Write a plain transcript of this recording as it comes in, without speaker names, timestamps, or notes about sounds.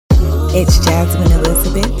It's Jasmine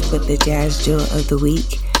Elizabeth with the Jas Jewel of the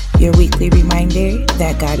Week, your weekly reminder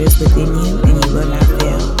that God is within you and you will not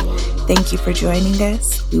fail. Thank you for joining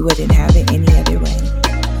us. We wouldn't have it any other way.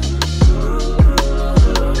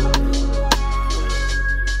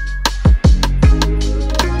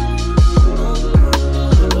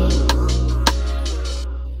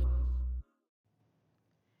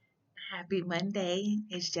 Happy Monday.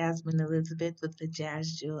 It's Jasmine Elizabeth with the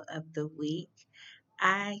Jas Jewel of the Week.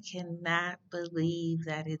 I cannot believe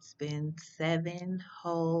that it's been 7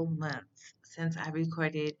 whole months since I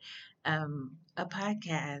recorded a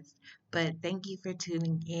podcast. But thank you for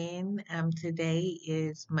tuning in. Today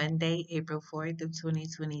is Monday, April 4th of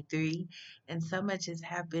 2023, and so much has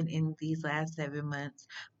happened in these last 7 months.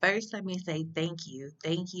 First, let me say thank you.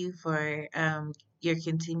 Thank you for your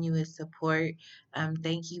continuous support.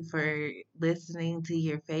 Thank you for listening to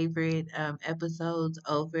your favorite episodes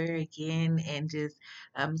over again and just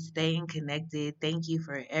staying connected. Thank you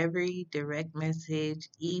for every direct message,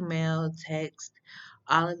 email, text,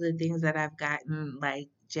 all of the things that I've gotten. Like,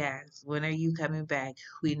 Jazz, when are you coming back?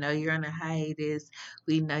 We know you're on a hiatus.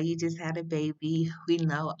 We know you just had a baby. We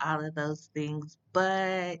know all of those things,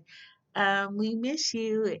 but we miss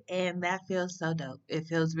you, and that feels so dope. It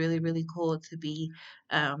feels really, really cool to be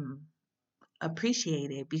um,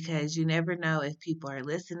 appreciate it because you never know if people are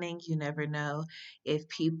listening. You never know if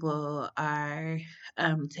people are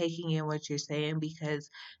taking in what you're saying because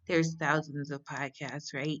there's thousands of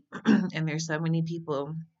podcasts, right? And there's so many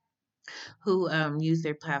people who use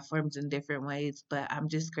their platforms in different ways. But I'm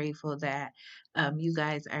just grateful that you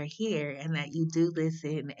guys are here and that you do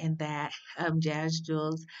listen and that Jazz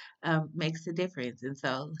Jules makes a difference. And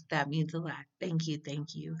so that means a lot. Thank you.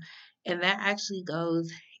 Thank you. And that actually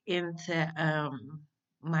goes into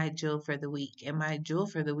my jewel for the week. And my jewel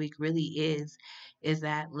for the week really is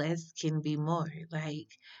that less can be more.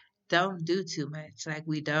 Like, don't do too much. Like,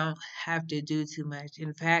 we don't have to do too much.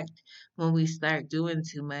 In fact, when we start doing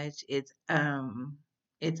too much, it's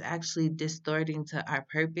actually distorting to our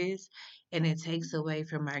purpose, and it takes away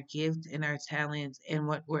from our gift and our talents and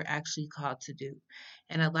what we're actually called to do.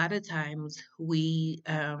 And a lot of times we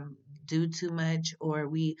do too much, or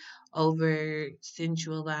we over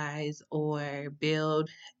sensualize or build.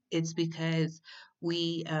 It's because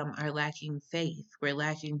we are lacking faith, we're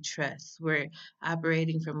lacking trust, we're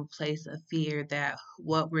operating from a place of fear that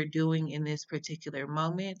what we're doing in this particular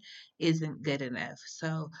moment isn't good enough.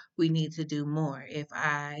 So we need to do more.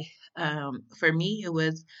 For me, it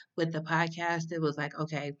was with the podcast, it was like,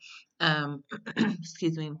 okay, um,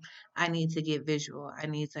 excuse me, I need to get visual. I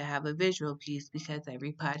need to have a visual piece because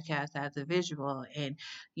every podcast has a visual, and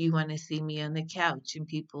you want to see me on the couch, and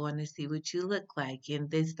people want to see what you look like, and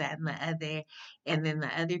this, that, and the other. And then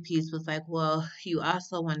the other piece was like, well, you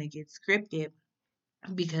also want to get scripted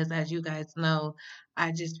because as you guys know,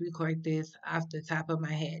 I just record this off the top of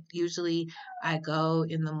my head. Usually I go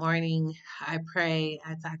in the morning, I pray,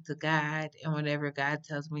 I talk to God, and whatever God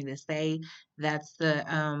tells me to say, that's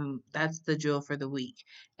the drill for the week.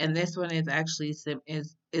 And this one is actually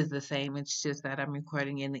is the same. It's just that I'm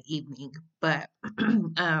recording in the evening. But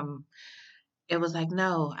um it was like,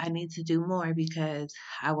 no, I need to do more because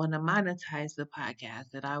I want to monetize the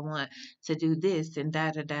podcast and I want to do this and da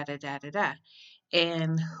da da da da da da.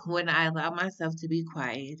 And when I allow myself to be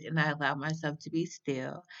quiet and I allow myself to be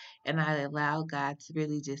still and I allow God to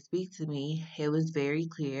really just speak to me, it was very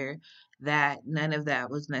clear that none of that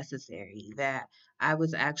was necessary, that I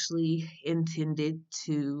was actually intended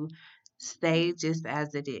to stay just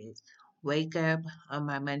as it is. Wake up on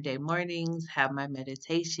my Monday mornings, have my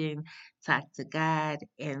meditation, talk to God,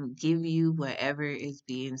 and give you whatever is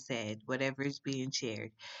being said, whatever is being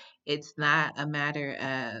shared. It's not a matter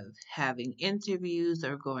of having interviews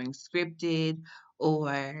or going scripted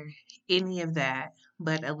or any of that,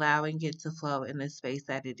 but allowing it to flow in the space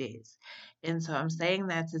that it is. And so I'm saying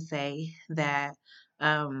that to say that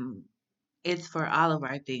um, it's for all of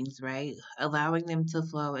our things, right? Allowing them to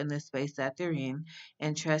flow in the space that they're in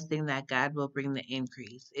and trusting that God will bring the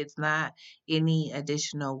increase. It's not any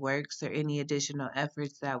additional works or any additional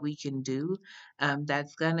efforts that we can do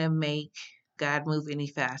that's going to make God move any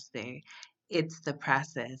faster. It's the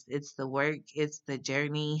process, it's the work, it's the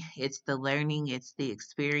journey, it's the learning, it's the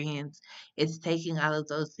experience, it's taking all of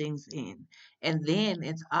those things in. And then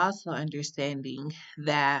it's also understanding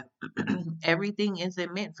that everything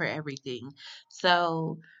isn't meant for everything.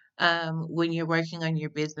 So, when you're working on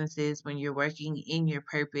your businesses, when you're working in your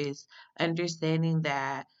purpose, understanding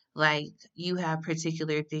that. Like, you have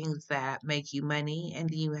particular things that make you money, and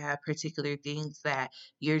then you have particular things that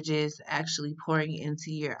you're just actually pouring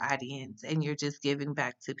into your audience and you're just giving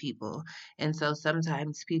back to people. And so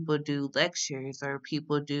sometimes people do lectures, or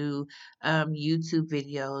people do YouTube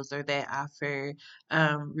videos, or they offer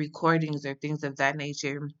recordings or things of that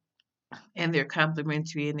nature, and they're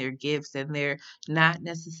complimentary in their gifts, and they're not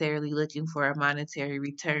necessarily looking for a monetary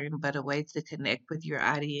return, but a way to connect with your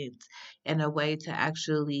audience, and a way to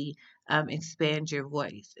actually expand your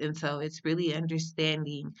voice. And so it's really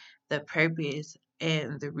understanding the purpose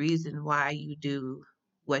and the reason why you do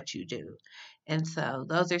what you do. And so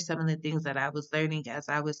those are some of the things that I was learning as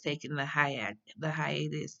I was taking the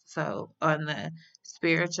hiatus. So on the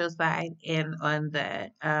spiritual side and on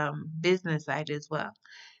the business side as well.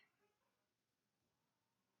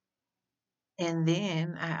 And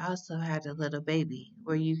then I also had a little baby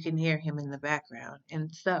where you can hear him in the background.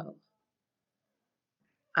 And so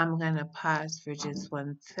I'm going to pause for just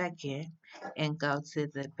 1 second and go to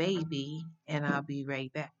the baby, and I'll be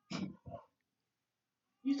right back.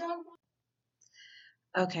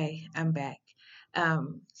 Okay, I'm back.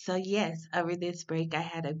 So yes, over this break, I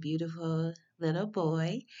had a beautiful little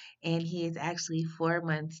boy, and he is actually 4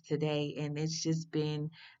 months today, and it's just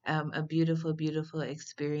been a beautiful, beautiful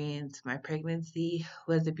experience. My pregnancy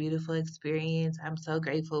was a beautiful experience. I'm so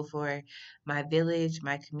grateful for my village,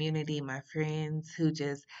 my community, my friends who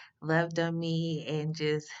just loved on me and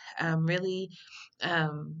just really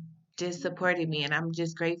um, just supported me. And I'm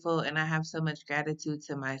just grateful, and I have so much gratitude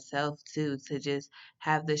to myself too, to just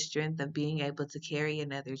have the strength of being able to carry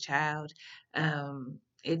another child.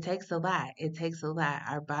 It takes a lot. It takes a lot.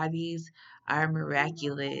 Our bodies are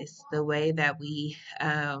miraculous. The way that we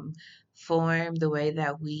form, the way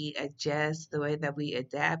that we adjust, the way that we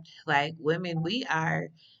adapt. Like, women, we are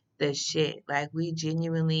the shit. Like, we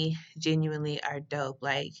genuinely, genuinely are dope.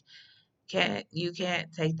 Like, can't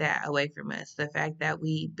take that away from us. The fact that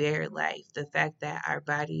we bear life, the fact that our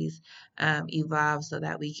bodies evolve so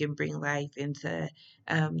that we can bring life into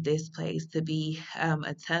this place to be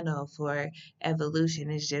a tunnel for evolution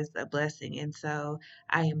is just a blessing. And so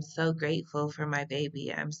I am so grateful for my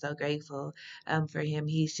baby. I'm so grateful for him.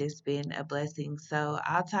 He's just been a blessing. So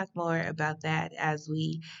I'll talk more about that as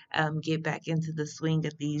we get back into the swing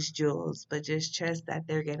of these jewels. But just trust that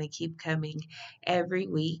they're going to keep coming every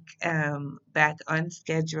week, back on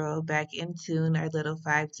schedule, back in tune, our little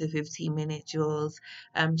 5 to 15-minute jewels.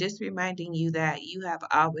 Just reminding you that you have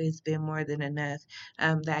always been more than enough,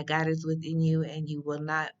 that God is within you and you will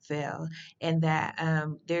not fail, and that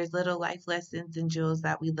there's little life lessons and jewels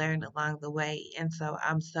that we learn along the way. And so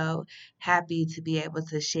I'm so happy to be able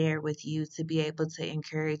to share with you, to be able to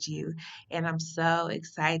encourage you. And I'm so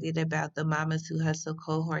excited about the Mamas Who Hustle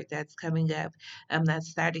cohort that's coming up, that's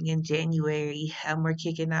starting in January. We're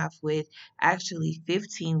kicking off with actually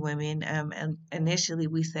 15 women. And initially,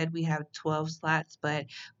 we said we have 12 slots, but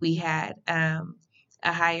we had a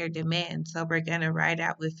higher demand. So we're going to ride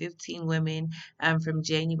out with 15 women from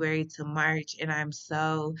January to March. And I'm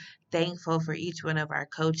so thankful for each one of our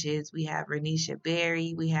coaches. We have Renisha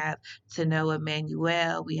Berry, we have Tanoa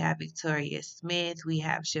Manuel, we have Victoria Smith, we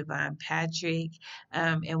have Siobhan Patrick,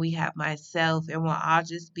 and we have myself. And we'll all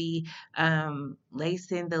just be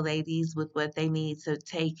lacing the ladies with what they need to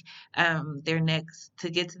take to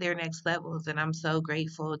get to their next levels. And I'm so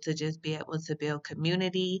grateful to just be able to build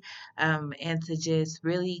community, and to just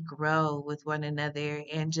really grow with one another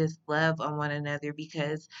and just love on one another,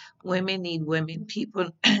 because women need women.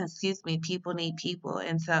 People, excuse me, people need people.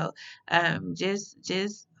 And so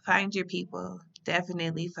just find your people.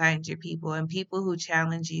 Definitely find your people, and people who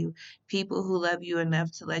challenge you, people who love you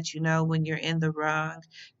enough to let you know when you're in the wrong,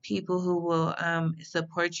 people who will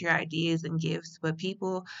support your ideas and gifts, but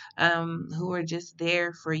people who are just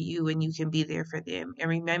there for you and you can be there for them. And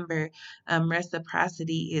remember,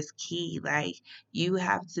 reciprocity is key. Like, you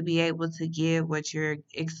have to be able to give what you're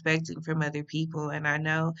expecting from other people. And I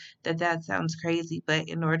know that that sounds crazy, but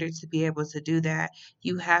in order to be able to do that,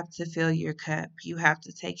 you have to fill your cup. You have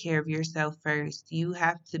to take care of yourself first. You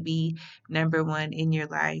have to be number one in your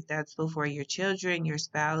life. That's before your children, your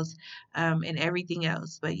spouse, and everything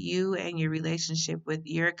else. But you and your relationship with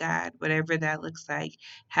your God, whatever that looks like,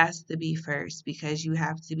 has to be first, because you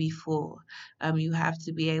have to be full. You have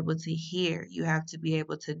to be able to hear. You have to be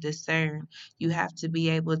able to discern. You have to be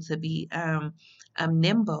able to be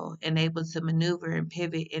nimble and able to maneuver and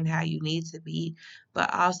pivot in how you need to be,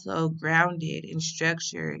 but also grounded and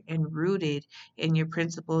structured and rooted in your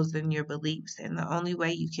principles and your beliefs. And the only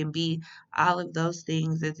way you can be all of those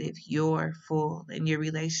things is if you're full in your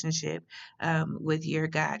relationship with your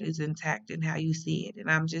God God is intact and how you see it.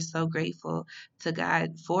 And I'm just so grateful to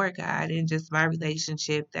God for God and just my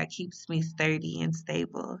relationship that keeps me sturdy and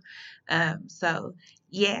stable. So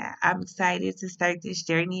yeah, I'm excited to start this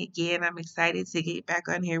journey again. I'm excited to get back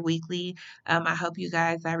on here weekly. I hope you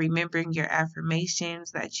guys are remembering your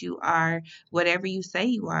affirmations that you are whatever you say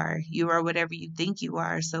you are. You are whatever you think you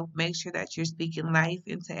are. So make sure that you're speaking life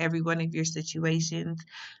into every one of your situations.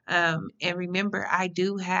 And remember, I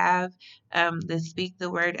do have the Speak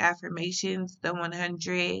the Word affirmations, the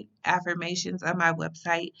 100 affirmations on my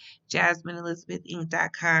website,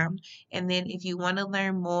 jasmineelizabethinc.com. And then if you want to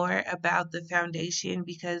learn more about the foundation,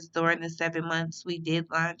 because during the 7 months we did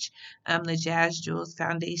launch the Jas Jewels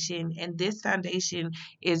Foundation, and this foundation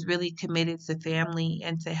is really committed to family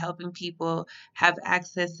and to helping people have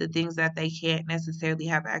access to things that they can't necessarily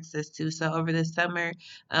have access to. So over the summer,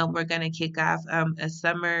 we're going to kick off a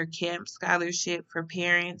summer camp scholarship for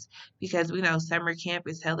parents because we know summer camp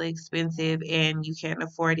is hella expensive and you can't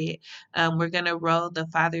afford it. We're going to roll the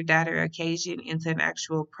father-daughter occasion into an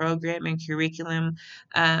actual program and curriculum,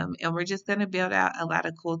 and we're just going to build out a lot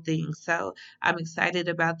of cool things. So I'm excited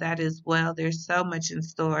about that as well. There's so much in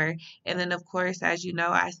store. And then, of course, as you know,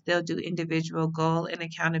 I still do individual goal and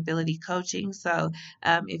accountability coaching. So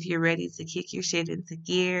if you're ready to kick your shit into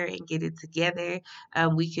gear and get it together,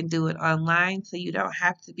 we can do it online. So you don't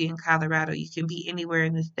have to be in Colorado. You can be anywhere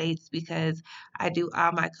in the States because I do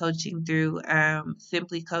all my coaching through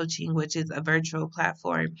Simply Coaching, which is a virtual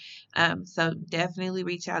platform. So definitely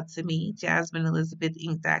reach out to me,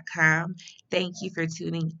 JasmineElizabethInc.com. Thank you for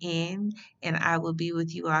tuning in, and I will be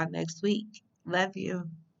with you all next week. Love you.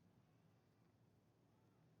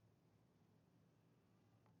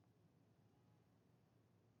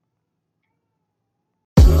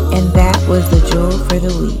 And that was the jewel for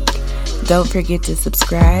the week. Don't forget to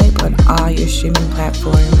subscribe on all your streaming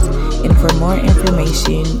platforms. And for more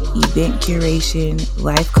information, event curation,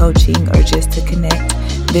 life coaching, or just to connect,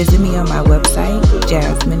 visit me on my website,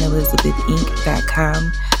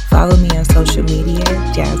 JasmineElizabethInc.com. Follow me on social media,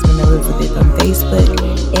 Jasmine Elizabeth on Facebook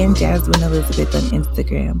and Jasmine Elizabeth on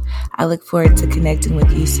Instagram. I look forward to connecting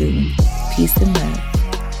with you soon. Peace and love.